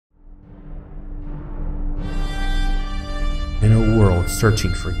In a world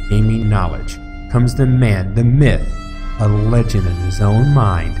searching for gaming knowledge comes the man, the myth, a legend in his own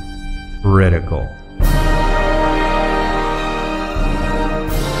mind, Critical.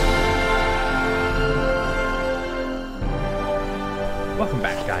 Welcome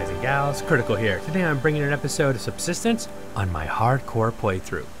back, guys and gals. Critical here. Today I'm bringing an episode of Subsistence on my hardcore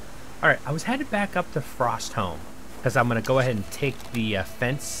playthrough. Alright, I was headed back up to Frost Home because I'm going to go ahead and take the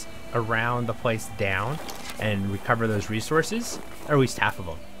fence around the place down and recover those resources, or at least half of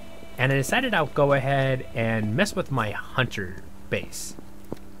them. And I decided I'll go ahead and mess with my hunter base.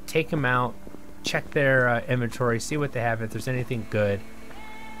 Take them out, check their inventory, see what they have, if there's anything good.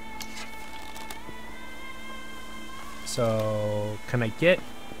 So, can I get...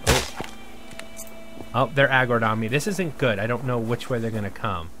 Oh, they're aggroed on me. This isn't good. I don't know which way they're going to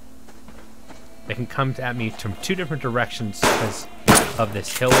come. They can come at me from two different directions because of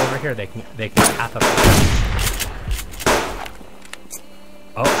this hill over here. They can path up.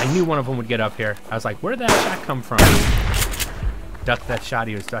 Oh, I knew one of them would get up here. I was like, where did that shot come from? Duck that shot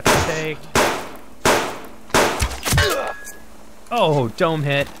he was about to take. Oh, dome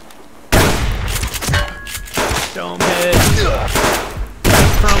hit. Dome hit.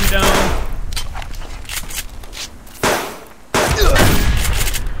 Chrome dome.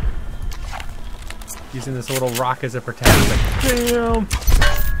 Using this little rock as a protection. Like, damn!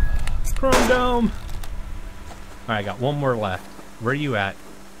 Chrome dome! Alright, I got one more left. Where are you at?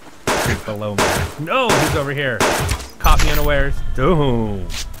 He's below me. No! He's over here. Caught me unawares. Boom!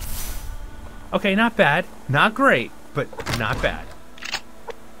 Okay, not bad. Not great, but not bad.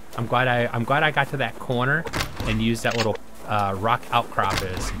 I'm glad I got to that corner and used that little rock outcrop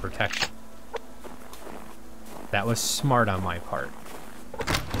as some protection. That was smart on my part.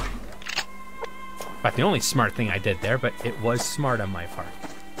 But the only smart thing I did there, but it was smart on my part.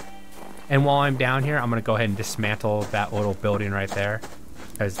 And while I'm down here, I'm going to go ahead and dismantle that little building right there,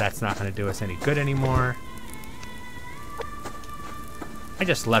 because that's not going to do us any good anymore. I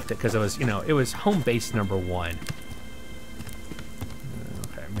just left it because it was, you know, it was home base number 1.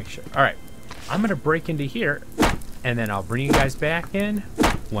 Okay, make sure. All right, I'm going to break into here, and then I'll bring you guys back in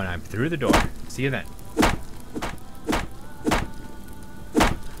when I'm through the door. See you then.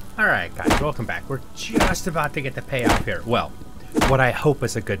 Alright guys, welcome back. We're just about to get the payoff here. Well, what I hope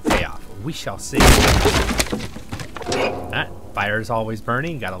is a good payoff. We shall see. That fire is always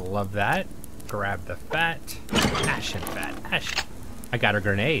burning. Gotta love that. Grab the fat. Ashen fat. Ashen. I got a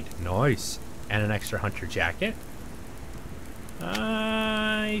grenade. Nice. And an extra hunter jacket.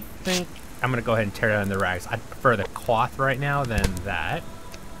 I think I'm gonna go ahead and tear down the rags. I'd prefer the cloth right now than that.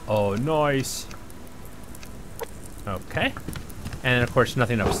 Oh, nice. Okay. And then, of course,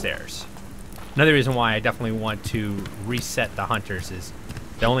 nothing upstairs. Another reason why I definitely want to reset the hunters is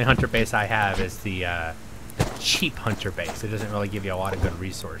the only hunter base I have is the cheap hunter base. It doesn't really give you a lot of good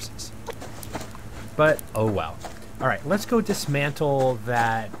resources. But, oh well. Alright, let's go dismantle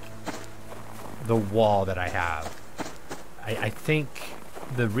the wall that I have. I think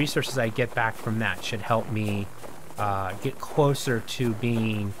the resources I get back from that should help me get closer to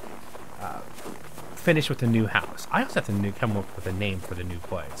being... finish with the new house. I also have to come up with a name for the new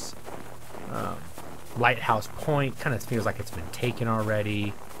place. Lighthouse Point kind of feels like it's been taken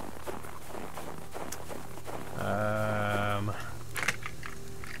already.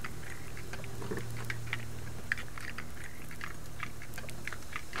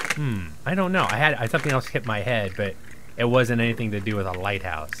 I don't know. I had something else hit my head, but it wasn't anything to do with a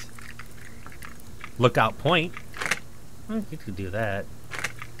lighthouse. Lookout Point. You could do that.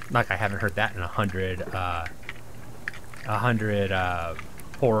 Like I haven't heard that in 100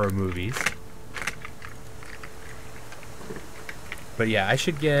 horror movies. But yeah, I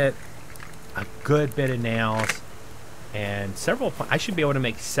should get a good bit of nails and I should be able to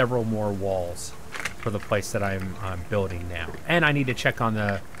make several more walls for the place that I'm building now. And I need to check on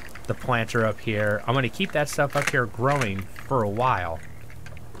the planter up here. I'm going to keep that stuff up here growing for a while.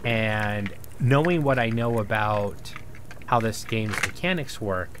 And knowing what I know about how this game's mechanics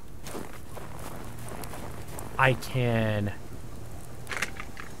work, I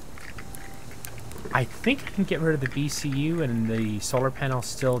think I can get rid of the BCU and the solar panels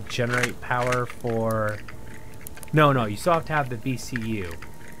still generate power for... No, you still have to have the BCU.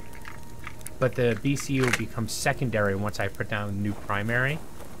 But the BCU will become secondary once I put down a new primary.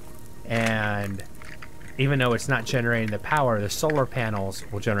 And even though it's not generating the power, the solar panels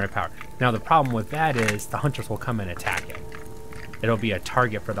will generate power. Now the problem with that is the hunters will come and attack it. It'll be a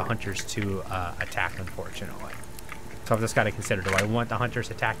target for the hunters to attack, unfortunately. So I've just got to consider, do I want the hunters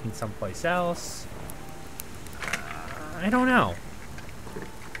attacking someplace else? I don't know.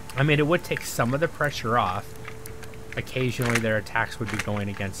 I mean, it would take some of the pressure off, Occasionally their attacks would be going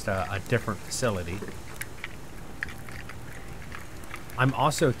against a different facility. I'm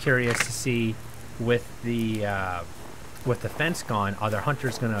also curious to see with the fence gone, are their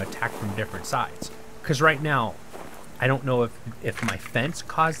hunters going to attack from different sides? Because right now, I don't know if my fence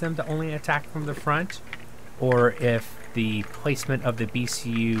caused them to only attack from the front, or if the placement of the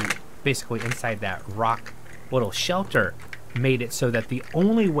BCU basically inside that rock little shelter made it so that the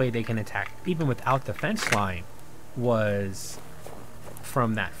only way they can attack, even without the fence line, was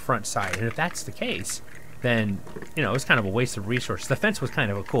from that front side. And if that's the case, then, you know, it was kind of a waste of resources. The fence was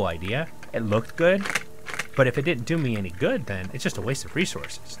kind of a cool idea. It looked good, but if it didn't do me any good, then it's just a waste of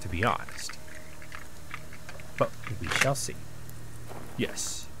resources, to be honest. But we shall see.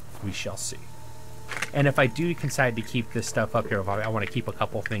 Yes, we shall see. And if I do decide to keep this stuff up here, if I want to keep a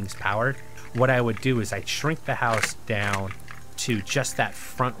couple things powered, what I would do is I'd shrink the house down to just that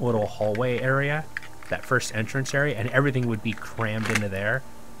front little hallway area, that first entrance area, and everything would be crammed into there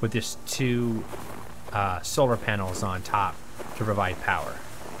with just 2 solar panels on top to provide power.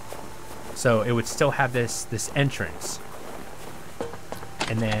 So it would still have this entrance,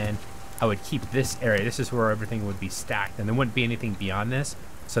 and then I would keep this area. This is where everything would be stacked, and there wouldn't be anything beyond this.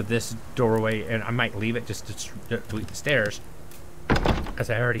 So this doorway, and I might leave it just to delete the stairs, because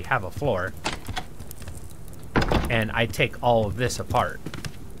I already have a floor. And I take all of this apart.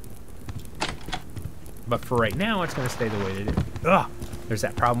 But for right now, it's going to stay the way it is. Ugh! There's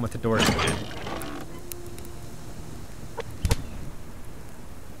that problem with the doors again.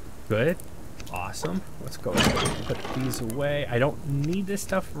 Good. Awesome. Let's go ahead and put these away. I don't need this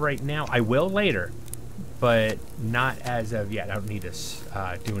stuff right now. I will later, but not as of yet. I don't need to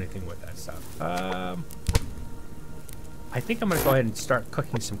do anything with that stuff. I think I'm going to go ahead and start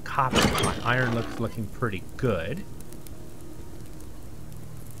cooking some copper. My iron looking pretty good.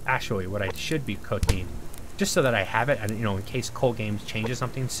 Actually, what I should be cooking, just so that I have it, and you know, in case Cold Games changes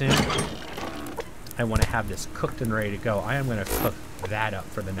something soon, I want to have this cooked and ready to go. I am going to cook that up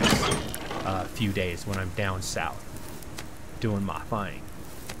for the next few days when I'm down south, doing my thing.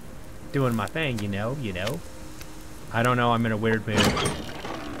 Doing my thing, you know. I don't know, I'm in a weird mood.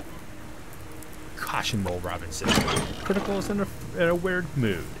 Caution, Will Robinson. Critical's in a weird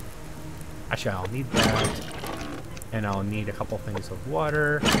mood. Actually, I'll need that. And I'll need a couple things of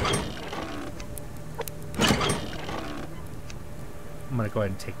water. I'm gonna go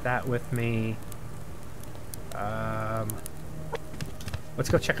ahead and take that with me. Let's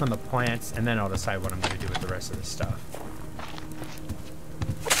go check on the plants, and then I'll decide what I'm gonna do with the rest of this stuff.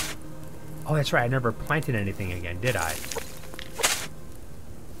 Oh, that's right, I never planted anything again, did I?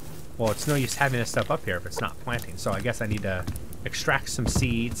 Well, it's no use having this stuff up here if it's not planting, so I guess I need to extract some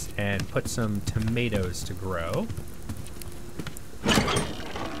seeds and put some tomatoes to grow.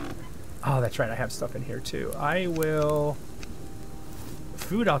 Oh, that's right, I have stuff in here too. I will...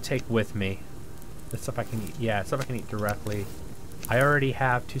 Food I'll take with me. The stuff I can eat. Yeah, stuff I can eat directly. I already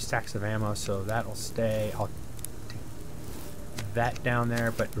have 2 stacks of ammo, so that'll stay. I'll take that down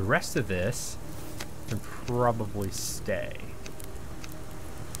there, but the rest of this can probably stay.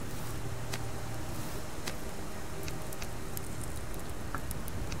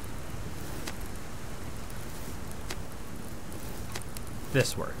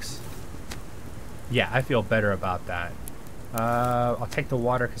 This works. Yeah, I feel better about that. I'll take the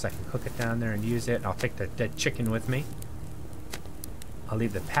water because I can cook it down there and use it. And I'll take the dead chicken with me. I'll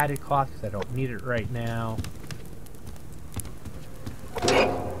leave the padded cloth because I don't need it right now.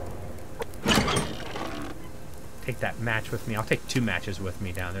 Take that match with me. I'll take 2 matches with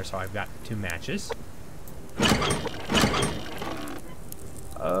me down there, so I've got 2 matches.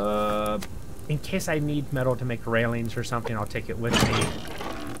 In case I need metal to make railings or something, I'll take it with me.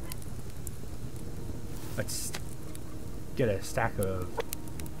 Let's get a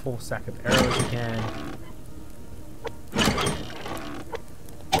full stack of arrows again.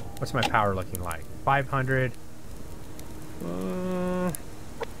 What's my power looking like? 500.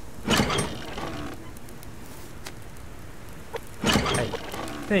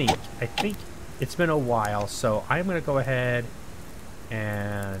 I think it's been a while, so I'm gonna go ahead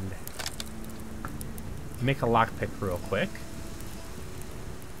and make a lockpick real quick.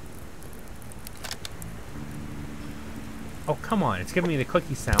 Oh, come on. It's giving me the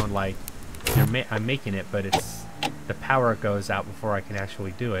cookie sound like I'm making it, but it's the power goes out before I can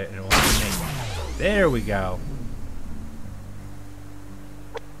actually do it, and it won't make it. There we go.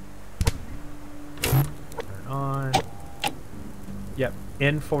 Turn on. Yep.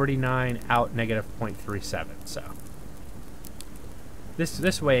 In 49, out negative 0.37. So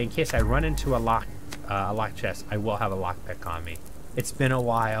this way, in case I run into a lock chest, I will have a lockpick on me. It's been a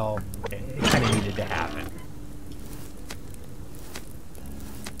while. It kind of needed to happen.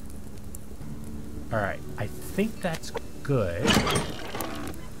 Alright, I think that's good.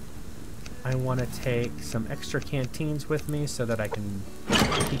 I want to take some extra canteens with me so that I can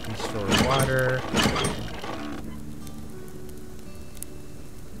keep and store water.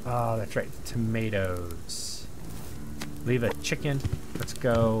 Oh, that's right, tomatoes. Leave a chicken. Let's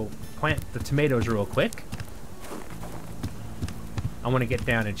go plant the tomatoes real quick. I want to get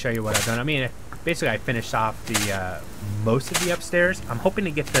down and show you what I've done. I mean, basically I finished off the most of the upstairs. I'm hoping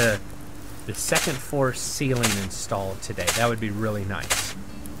to get the second floor ceiling installed today. That would be really nice.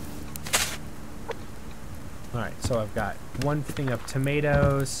 Alright, so I've got one thing of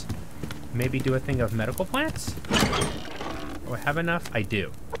tomatoes. Maybe do a thing of medical plants? Do I have enough? I do.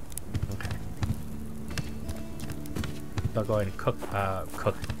 Okay. I'll go ahead and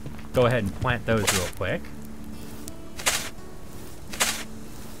go ahead and plant those real quick.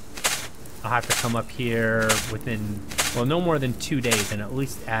 I'll have to come up here within, well, no more than 2 days and at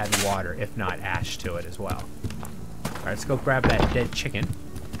least add water, if not ash to it as well. Alright, let's go grab that dead chicken.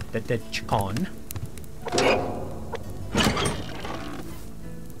 That dead chicken.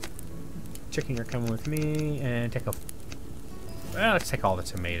 Chicken, you're coming with me, and take a... Well, let's take all the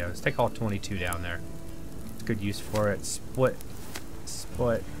tomatoes. Take all 22 down there. It's good use for it. Split.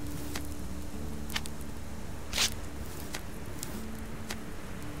 Split.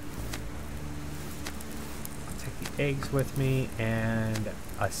 Eggs with me and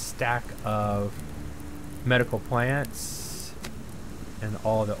a stack of medical plants and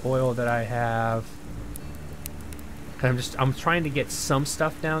all the oil that I have. I'm trying to get some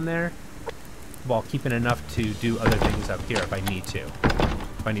stuff down there while keeping enough to do other things up here if I need to.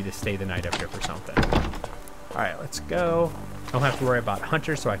 If I need to stay the night up here for something. Alright, let's go. I don't have to worry about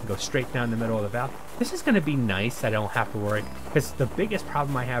hunters, so I can go straight down the middle of the valley. This is going to be nice. I don't have to worry, because the biggest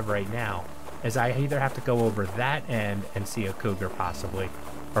problem I have right now is I either have to go over that end and see a cougar possibly,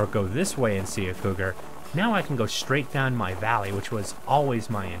 or go this way and see a cougar. Now I can go straight down my valley, which was always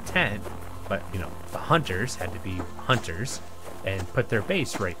my intent, but you know, the hunters had to be hunters and put their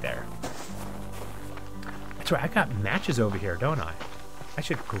base right there. That's right, I got matches over here, don't I? I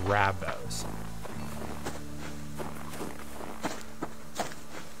should grab those.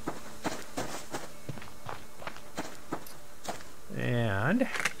 And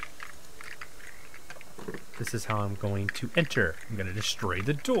this is how I'm going to enter. I'm going to destroy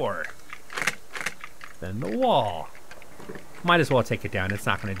the door. Then the wall. Might as well take it down. It's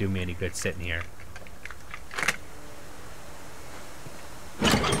not going to do me any good sitting here.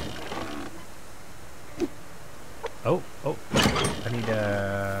 Oh, I need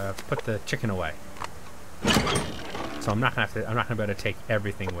to put the chicken away. So I'm not going to be able to take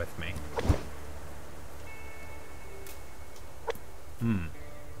everything with me.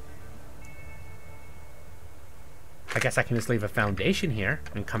 I guess I can just leave a foundation here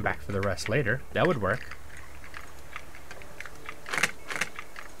and come back for the rest later. That would work.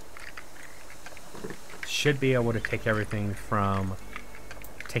 Should be able to take everything from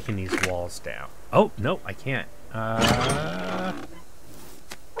taking these walls down. Oh, no, I can't.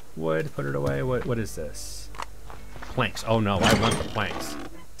 Wood, put it away. What is this? Planks. Oh no, I want the planks.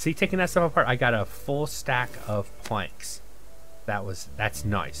 See, taking that stuff apart, I got a full stack of planks. That's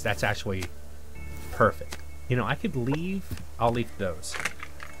nice. That's actually perfect. You know, I could leave. I'll leave those.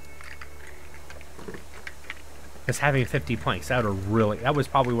 Because having 50 planks, that was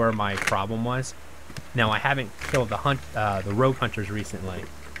probably where my problem was. Now, I haven't killed the rogue hunters recently.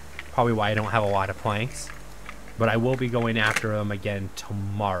 Probably why I don't have a lot of planks. But I will be going after them again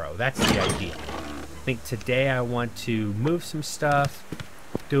tomorrow. That's the idea. I think today I want to move some stuff,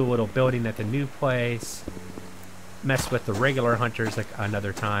 do a little building at the new place, mess with the regular hunters like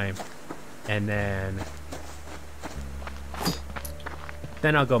another time, and then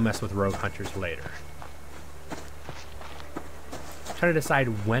I'll go mess with rogue hunters later. I'm trying to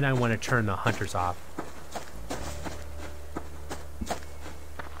decide when I want to turn the hunters off.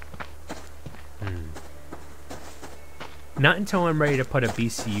 Not until I'm ready to put a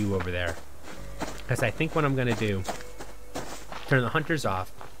BCU over there. Because I think what I'm going to do, turn the hunters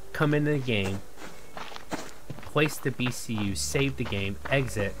off, come into the game, place the BCU, save the game,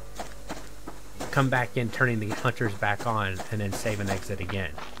 exit, come back in, turning the hunters back on, and then save and exit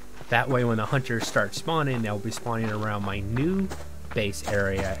again. That way when the hunters start spawning, they'll be spawning around my new base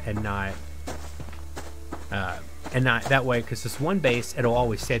area and not that way, because this one base, it'll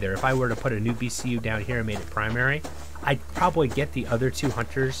always stay there. If I were to put a new BCU down here and made it primary, I'd probably get the other two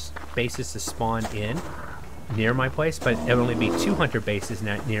hunters bases to spawn in near my place, but it'll only be 2 hunter bases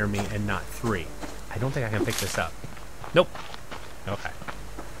near me and not 3. I don't think I can pick this up. Nope. Okay.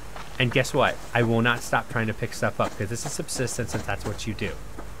 And guess what? I will not stop trying to pick stuff up, because this is subsistence and that's what you do.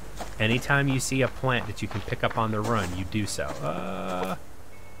 Anytime you see a plant that you can pick up on the run, you do so.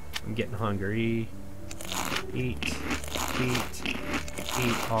 I'm getting hungry. Eat,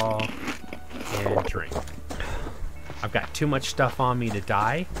 eat all, and drink. I've got too much stuff on me to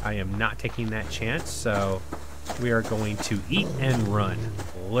die. I am not taking that chance, so we are going to eat and run,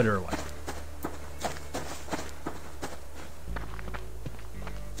 literally.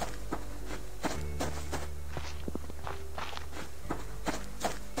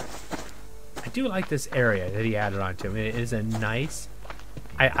 I do like this area that he added onto me. It is a nice,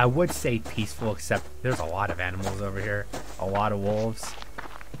 I would say peaceful, except there's a lot of animals over here, a lot of wolves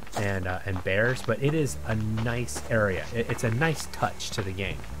and bears, but it is a nice area. It's a nice touch to the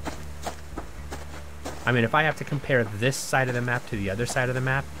game. I mean, if I have to compare this side of the map to the other side of the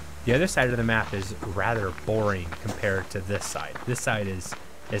map is rather boring compared to this side. This side is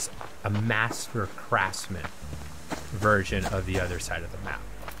a master craftsman version of the other side of the map.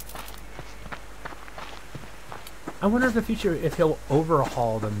 I wonder if if he'll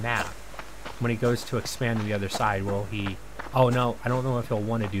overhaul the map when he goes to expand to the other side. Will he? Oh no, I don't know if he'll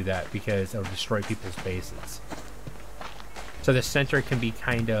want to do that because it'll destroy people's bases. So the center can be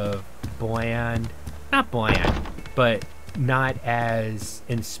kind of bland, not bland, but not as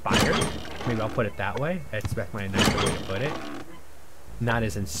inspired. Maybe I'll put it that way. That's definitely a nicer way to put it. Not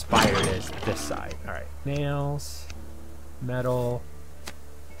as inspired as this side. All right, nails, metal.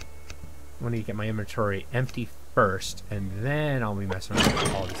 I want to get my inventory empty first, and then I'll be messing around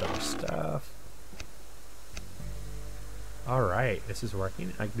with all this other stuff. All right, this is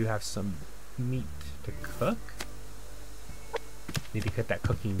working. I do have some meat to cook. Need to get that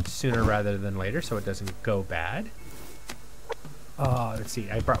cooking sooner rather than later so it doesn't go bad. Oh, let's see.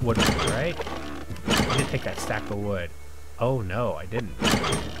 I brought wood with me, right? I did take that stack of wood. Oh no, I didn't.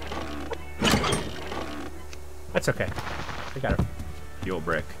 That's okay. I got a fuel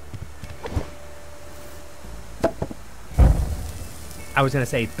brick. I was gonna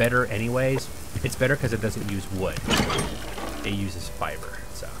say better anyways. It's better because it doesn't use wood. It uses fiber,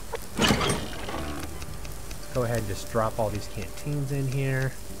 so. Let's go ahead and just drop all these canteens in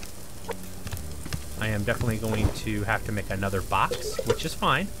here. I am definitely going to have to make another box, which is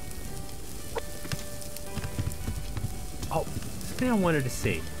fine. Oh, something I wanted to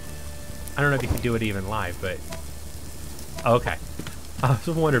see. I don't know if you can do it even live, but okay. I was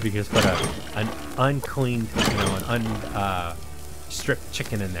wondering if you could put an uncleaned, you know, an stripped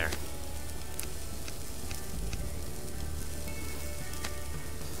chicken in there.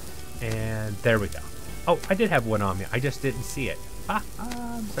 And there we go. Oh, I did have one on me. I just didn't see it. Ah,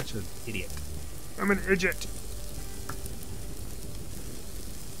 I'm such an idiot. I'm an idiot.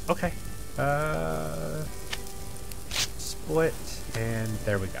 Okay. Split, and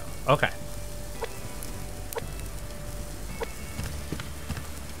there we go. Okay.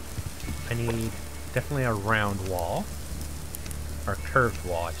 I need definitely a round wall. Or curved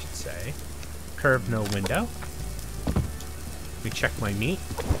wall, I should say. Curved, no window. Let me check my meat.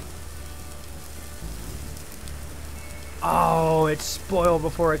 Oh, it's spoiled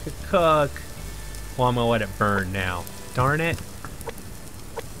before I could cook. Well, I'm gonna let it burn now. Darn it.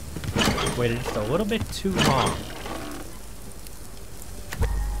 Waited just a little bit too long.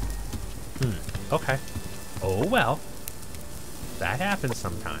 Okay. Oh well. That happens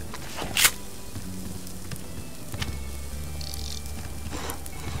sometimes.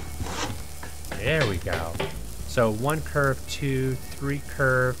 There we go. So 1 curve, 2, 3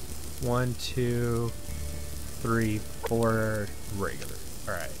 curve, 1, 2, 3, 4 regular.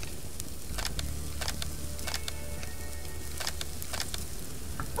 All right.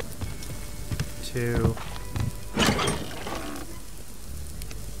 Two,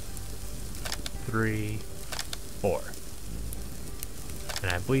 3, 4.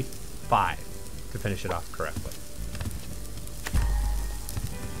 And I believe 5 to finish it off correctly.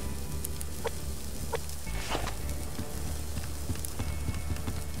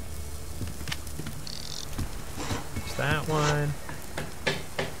 That one.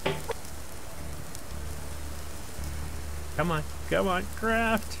 Come on,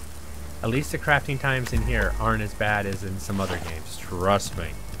 craft. At least the crafting times in here aren't as bad as in some other games. Trust me.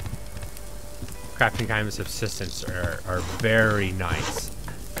 Crafting times of Subsistence are very nice.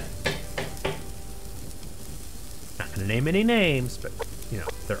 Not gonna name any names, but you know,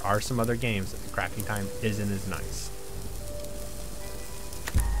 there are some other games that the crafting time isn't as nice.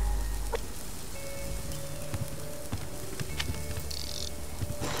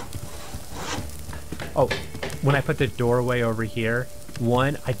 Oh, when I put the doorway over here, I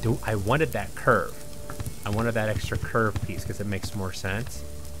wanted that curve. I wanted that extra curve piece because it makes more sense.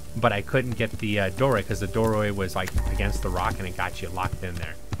 But I couldn't get the doorway because the doorway was like against the rock and it got you locked in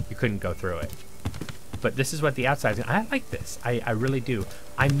there. You couldn't go through it. But this is what the outside is. I like this. I really do.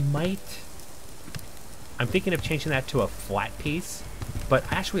 I'm thinking of changing that to a flat piece, but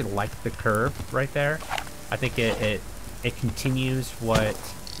I actually like the curve right there. I think it continues what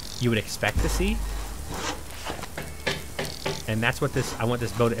you would expect to see. And that's what I want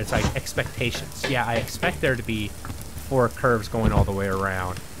this boat, it's like expectations. Yeah, I expect there to be 4 curves going all the way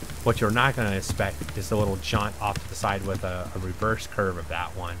around. What you're not going to expect is the little jaunt off to the side with a reverse curve of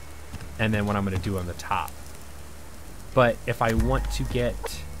that one. And then what I'm going to do on the top. But if I want to get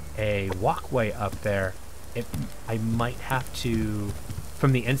a walkway up there, I might have to,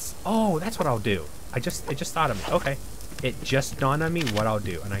 from the oh, that's what I'll do. It just thought of me. Okay. It just dawned on me what I'll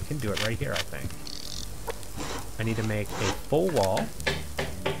do. And I can do it right here, I think. I need to make a full wall.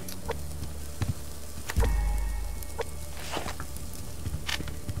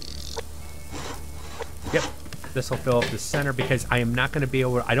 Yep, this will fill up the center because I am not going to be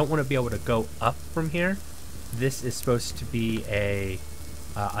able to, I don't want to be able to go up from here. This is supposed to be a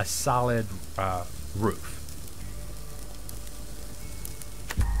solid roof.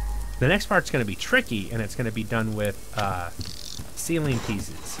 The next part's going to be tricky, and it's going to be done with ceiling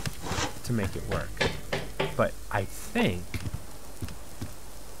pieces to make it work. But I think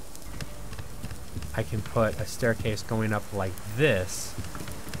I can put a staircase going up like this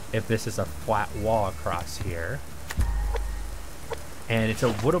if this is a flat wall across here. And it's a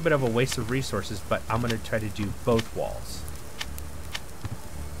little bit of a waste of resources, but I'm going to try to do both walls.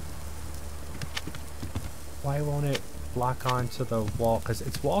 Why won't it lock onto the wall? Because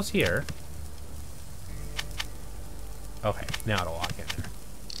it's walls here. Okay, now it'll lock in there.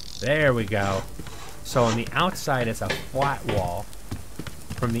 There we go. So on the outside, it's a flat wall.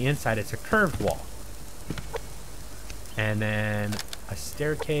 From the inside, it's a curved wall. And then a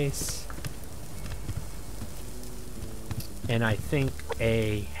staircase. And I think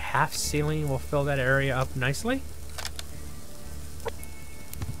a half ceiling will fill that area up nicely.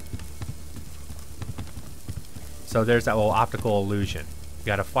 So there's that little optical illusion. You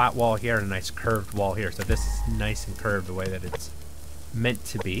got a flat wall here and a nice curved wall here. So this is nice and curved the way that it's meant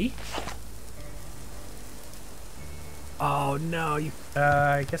to be. Oh no,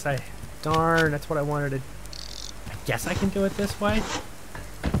 I guess darn, that's what I wanted to, I guess I can do it this way?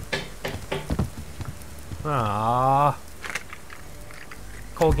 Ah,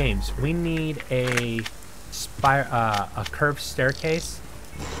 Cold Games, we need a curved staircase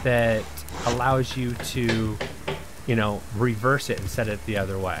that allows you to, you know, reverse it and set it the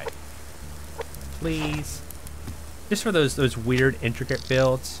other way. Please. Just for those weird intricate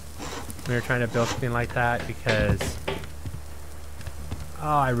builds when you're trying to build something like that, because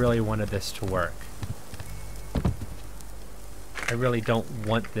oh, I really wanted this to work. I really don't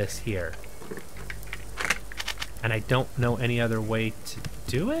want this here. And I don't know any other way to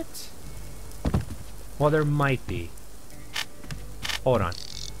do it? Well, there might be. Hold on.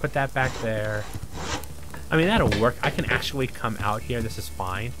 Put that back there. I mean, that'll work. I can actually come out here. This is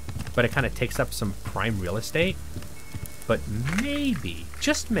fine. But it kind of takes up some prime real estate. But maybe,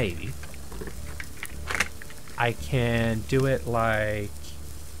 just maybe, I can do it like,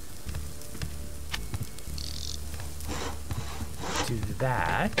 do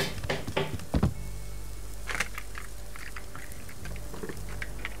that.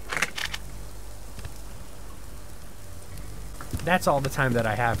 That's all the time that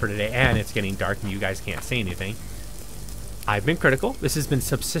I have for today, and it's getting dark and you guys can't see anything. I've been Critical. This has been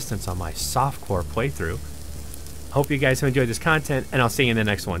Subsistence on my softcore playthrough. Hope you guys have enjoyed this content, and I'll see you in the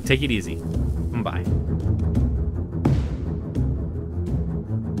next one. Take it easy. Bye.